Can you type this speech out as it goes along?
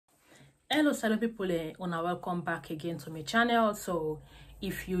Hello salon people, una welcome back again to my channel. So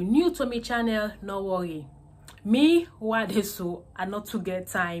if you're new to my channel, no worry, me so I not to get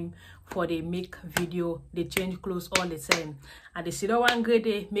time for the make video, they change clothes all the time, and they see that one good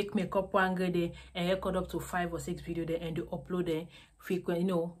day make makeup one good day and record up to 5 or 6 video there and they upload them frequent, you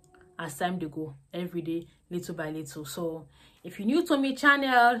know, as time they go every day, little by little. So if you're new to my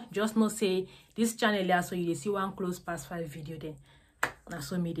channel, just know say this channel here, so you see one close past 5 video there. Now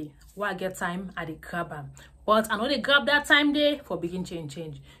so me day why I get time at the grab am, but I know they grab that time day for begin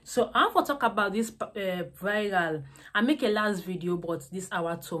change. So I'm for talk about this viral. I make a last video but this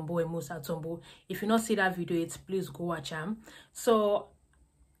our Tombo and Musa Tombo. If you not see that video yet, please go watch them. So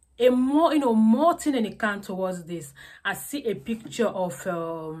a more, you know, more thing in the can towards this, I see a picture of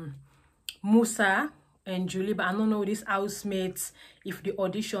Musa and Julie, but I don't know this housemates if the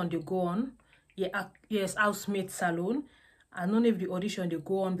audition they go on. Yeah, yes, housemate salon. I don't know if the audition they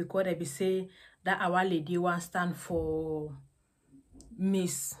go on because they be say that our lady want stand for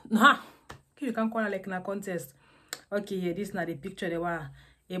Miss. Nah, you can call her like in a contest. Okay, yeah, this not the picture they were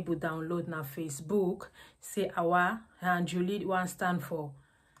able to download na Facebook. Say our and Julie want stand for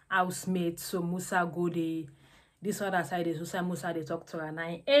housemate. So Musa go the this other side is Musa they talk to her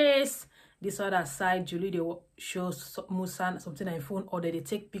 9S. This other side, Julie, they show Musa something on phone, or they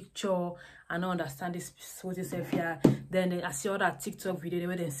take picture and not understand this what is here. Then I see other TikTok video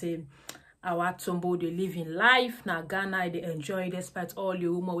where they say our Tombo they live in life. Now Ghana they enjoy despite all the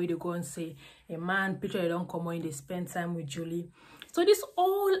rumor where they go and say a man picture they don't come on, they spend time with Julie. So this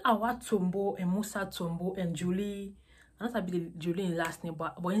all our Tombo and Musa Tombo and Julie. Not a bit Julie in last name,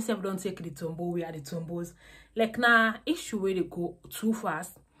 but instead don't take the Tombo, we are the Tombos. Like now issue where they go too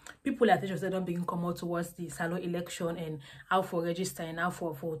fast. People at the don't begin come out towards the salon election and how for register and how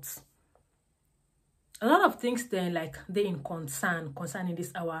for votes. A lot of things then like they in concerning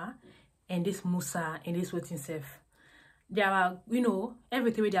this hour and this Musa and this waiting self. There are, you know,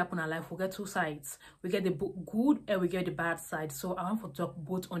 everything we happen in life, we get two sides. We get the good and we get the bad side. So I want to talk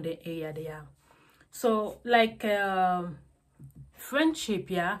both on the area there. So like friendship,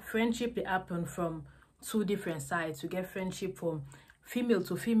 yeah, friendship they happen from two different sides. We get friendship from female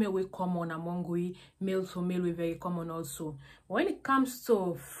to female, we common among we, male to male, we very common also. When it comes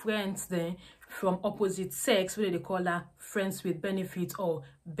to friends then from opposite sex, what they call that friends with benefit or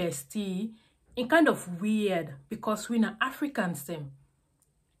bestie, it kind of weird because we are Africans them.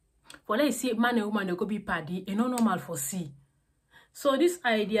 For let's say man and woman they go be paddy, and not normal for see. So this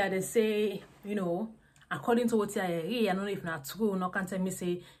idea they say, you know, according to what I don't know if not true, no can tell me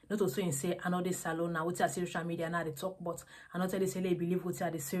say not also in say another salon now what I see social media now they talk, but I not tell they say they believe what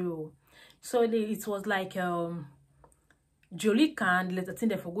I say. So it was like Jolie can let the thing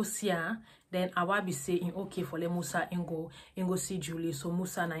they for go see her, then I will be saying okay for let Musa and go see Julie. So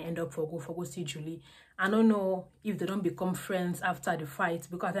Musa and I end up for go see Julie. I don't know if they don't become friends after the fight,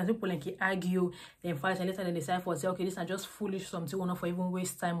 because then people like argue, then fight, and later they decide for say okay, this are just foolish something, we're not for even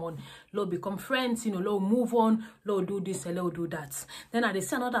waste time on. Low become friends, you know, low move on, low do this, and low do that. Then I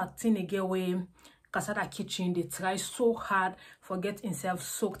see another thing again where Kasada kitchen they try so hard for get himself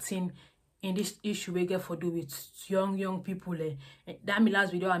soaked in this issue we get for do with young people. That my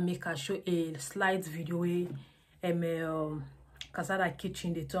last video I make a show a slides video where Kasada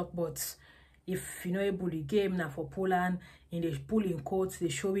kitchen they talk, but if you know able the game now for Poland in the pulling coats, they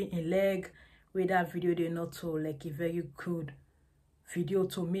showing in leg with that video they not so like a very good video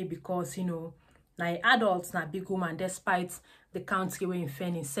to me, because you know now adults now big woman despite the country where in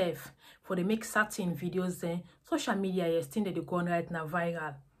fan safe for they make certain videos then social media yes thing that they go on right now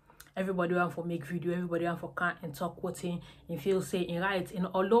viral. Everybody want for make video, everybody want for can and talk quoting and feel say in right. And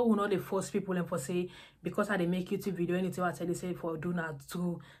although we know they force people and for say because how they make YouTube video, anything what they say for do not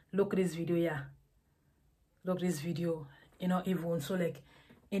to look this video, yeah. Look this video, you know, even so like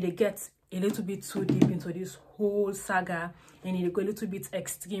and they get a little bit too deep into this whole saga and it go a little bit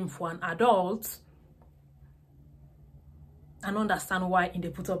extreme for an adult. I don't understand why they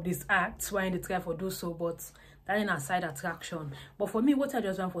put up this act, why they try for do so, but that is a side attraction. But for me, what I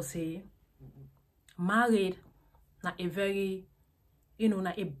just want to say, married, not a very, you know,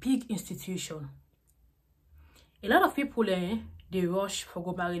 not a big institution. A lot of people they rush for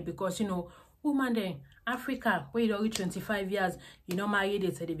go married because you know, woman then Africa, where you don't reach 25 years, you know married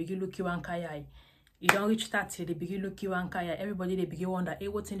it, they begin look you and kaya. You don't reach 30, they begin look you and kaya. Everybody they begin wonder, hey,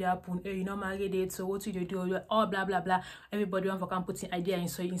 what's in the happen? Hey, you know married it, so what do you do? All blah blah blah. Everybody want for can put in idea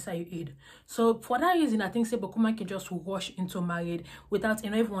inside your head. So for that reason, I think say Bokuma can just rush into married without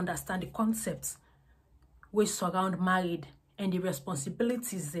even understand the concepts which surround married and the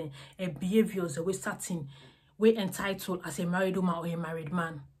responsibilities and behaviors we starting we entitled as a married woman or a married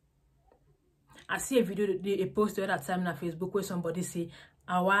man. I see a video they post the other time on Facebook where somebody say,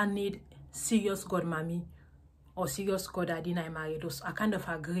 I need serious god mommy or serious god daddy na marry. Those I kind of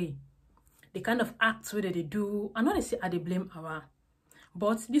agree. The kind of acts where they do, I know they say I they blame our,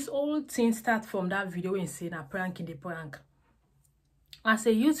 but this whole thing starts from that video and saying a prank in the prank. As a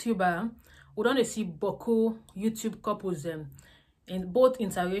YouTuber, we don't see Boko YouTube couples in both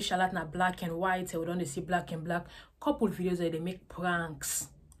interracial, like black and white. We don't see black and black couple videos where they make pranks.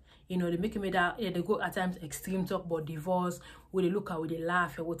 You know, they make it that they go at times extreme talk about divorce, where they look at, where they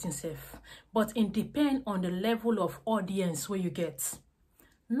laugh and what's safe. But it depends on the level of audience where you get.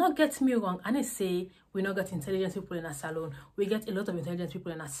 Not get me wrong, and I say we not get intelligent people in a salon. We get a lot of intelligent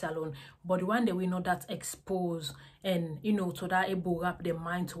people in a salon, but one day we know that exposed and you know to that able wrap their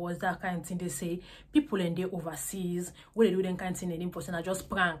mind towards that kind of thing. They say people in the overseas where they do that kind of thing, and in person are just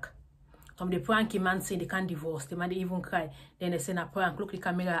prank. Some the pranky man say they can't divorce, they might even cry. Then they say a prank, look the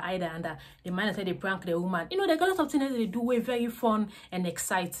camera either and that. The man say they prank the woman. You know, they got a lot of things that they do way very fun and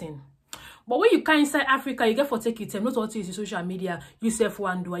exciting. But when you come inside Africa, you get for take it time, not what is social media, you self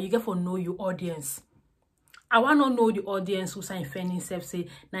one do, you get for know your audience. I want to know the audience who sign fanning self say,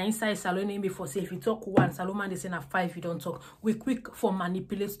 now inside salon before say if you talk one, Salon they say na 5 you don't talk. We quick for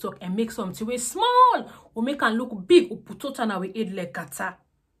manipulate talk and make something way small, we make and look big, we put out and we aid like kata.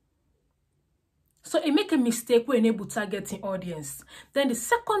 So it make a mistake when able to target an audience. Then the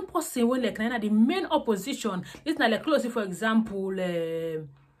second person when like the main opposition, it's not like close, for example,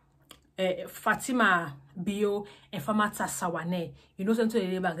 Fatima Bio and Famata Sawane. You know something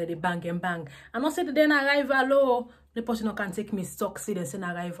they bang and bang. And not say that then arrival, the person can take me stock, see they send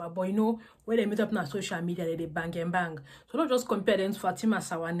arrival. But you know, when they meet up on social media, they bang and bang. So don't just compare them to Fatima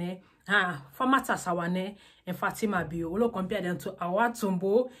Sawane, Famata Sawane and Fatima Bio. We'll compare them to Awa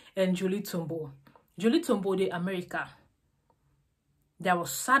Tombo and Julie Tombo. Julie Tombo, the America. There were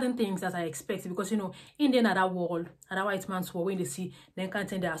certain things that I expected because, you know, in the other world, other white man's world, when they see, then can't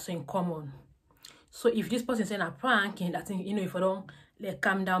think they are so in common. So if this person saying a prank, that thing, you know, if I don't like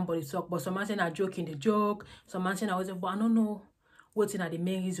calm down body talk, but some man saying a joke in the joke, some man saying I was, but I don't know what's in the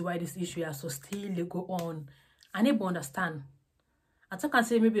main reason why this issue is so still they go on. I never understand. I can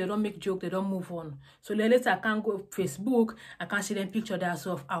say maybe they don't make joke, they don't move on. So later I can go Facebook, I can see them picture there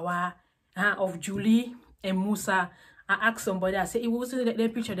so of our of Julie and Musa. I ask somebody, I say, it wasn't the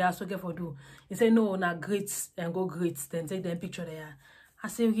picture they are so careful do. He say, no, na great and go great, then take them picture there. I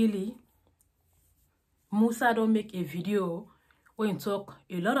say, really? Musa don't make a video when talk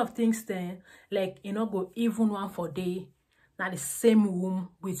a lot of things then, like, you know, go even one for day, not the same room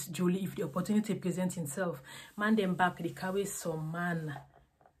with Julie if the opportunity presents himself. Man, them back, they carry some man.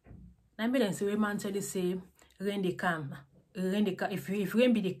 Now, me then say, we man tell you say, rain they come. Rain the if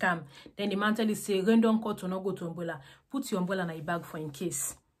rain be the calm, then the man tell you say rain don't cut to not go to umbrella. Put your umbrella in a bag for in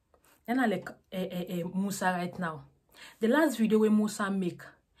case. Then I like Musa right now. The last video where Musa make,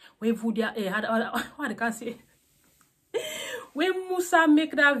 when Vudia had what I can say. When Musa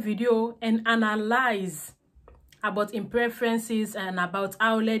make that video and analyze about in preferences and about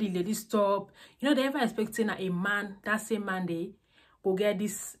how lady stop, you know they ever expecting a man that same man they go get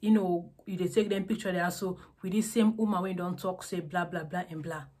this, you know, you they take them picture there so with this same woman when don't talk, say blah blah blah and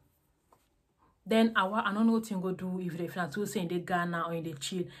blah. Then I don't know what you go do if they feel to say in the Ghana or in the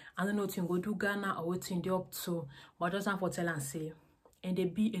chill. I don't know what you go do Ghana or what in the up to, but just for tell and say, and they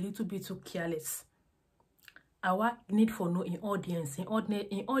be a little bit too careless. Our need for no in audience, in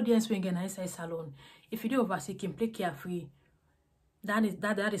audience when get inside salon. If you do oversee can play carefree,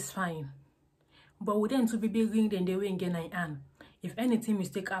 that is fine. But we then to be ring then they will get an. If anything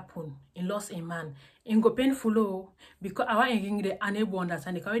mistake happen, in lost a man, in go painful because I want to ring the unable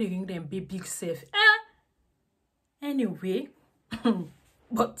understand they carry the ring them big safe. Anyway,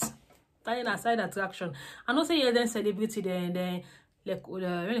 but that is a side attraction. I know say yeah then celebrity then like when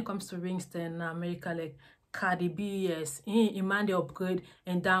it comes to rings then America like Cardi B, yes, in man they upgrade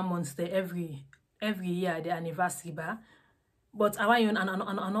and diamonds there every year the anniversary bar. But I want you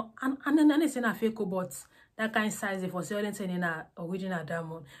and then say na fake but that kind of size for selling in a original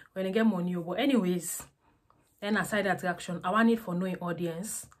diamond when you get money. But anyways, then aside attraction, I want it for knowing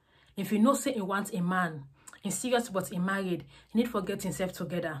audience. If you know say you want a man in serious but in married, you need to get himself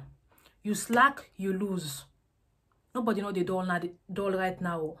together. You slack, you lose. Nobody know the doll right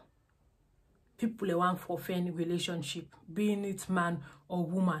now. People want for friend relationship, being it man or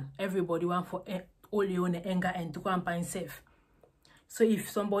woman. Everybody want for all your own anger and to go and find safe. So if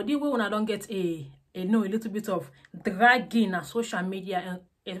somebody will don't get a little bit of dragging on social media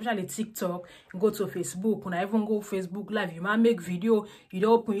and especially TikTok, go to Facebook, when I even go Facebook live, you might make video, you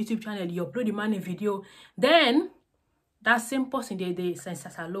don't open YouTube channel, you upload the money video, then that same person they sense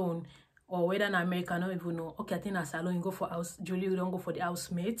alone or whether in America, I don't even know. Okay, I think a salon, you go for house, Julie, you don't go for the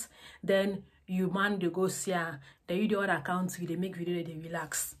housemate. Then you man, they go see her. Then you do other accounts, they make video, they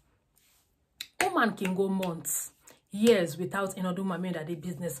relax. Woman can go months, years without do my man that they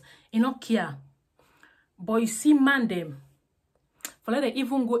business. You not care. But you see man them. For like they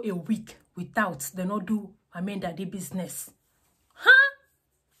even go a week without they not do my man that they business. Huh?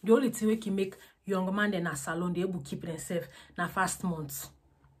 The only thing we can make young man in a salon, they able to keep themselves na fast months.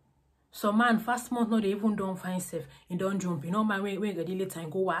 So man, fast month, no, they even don't find safe and don't jump. You know, man, when get later and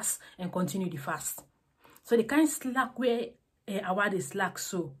go was and continue the fast. So the kind slack where award is slack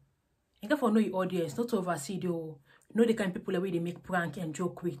so. You can for know your audience, not to oversee the know the kind of people the way they make prank and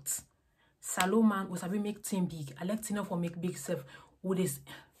joke with. Salon man was having make team big. I like to for make big self. Would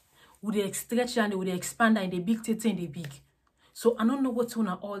they stretch and would they expand and they big thing they big. So I don't know what you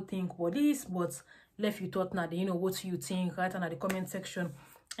all think about this, but left you thought now, you know what you think, right in the comment section.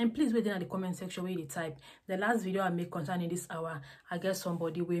 And please wait in the comment section where you type. The last video I make concerning this hour, I guess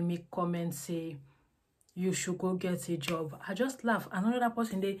somebody will make comments say you should go get a job. I just laugh. Another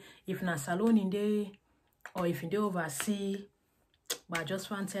person they if na salon in day or if in day oversee, but I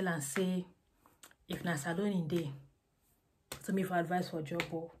just want to tell and say if na salon in day to me for advice for job.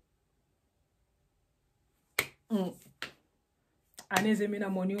 I know say me na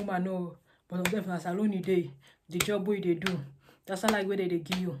money woman no, but if na salon in day, the job way they do. That's not like where they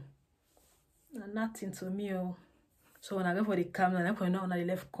give you. Nothing to me. So when I go for the camera, I point out on the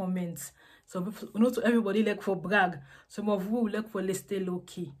left comments. So not to everybody like for brag. Some of you like for let's stay low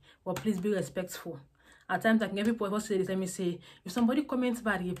key. But please be respectful. At times I can every person say this, let me say if somebody comments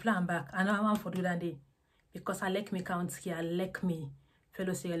bad, you plan back. And I want for do that day. Because I like me count here, I like me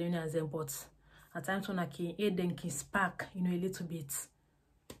fellow Sierra Leoneans and but at times when I can aid them can spark, you know, a little bit.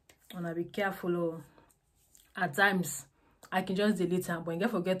 And I be careful. At times I can just delete them, but you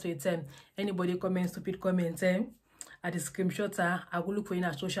can't forget to attend anybody comment stupid comments. At the screenshot, I will look for you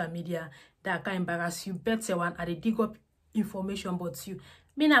on social media that can embarrass you. Better one, I dig up information about you.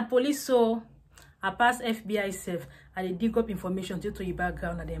 Me na police, so I pass FBI self. I dig up information to your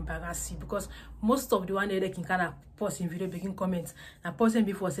background and they embarrass you because most of the one they can kind of post in video, making comments, and posting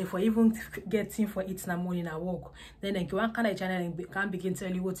before say for even getting for it in the morning at work. Then you one kind of channel and can begin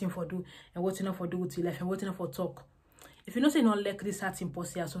tell you what thing for do and what not for do with your life and what not for talk. If you know say not like this certain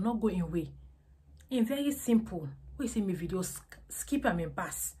posture, so not go in way. In very simple. We see my videos, skip them and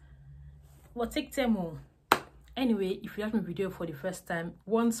pass. But take time on. Anyway, if you have my video for the first time,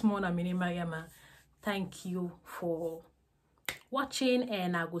 once more I'm in Mariama. Thank you for watching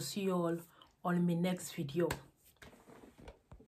and I will see you all on my next video.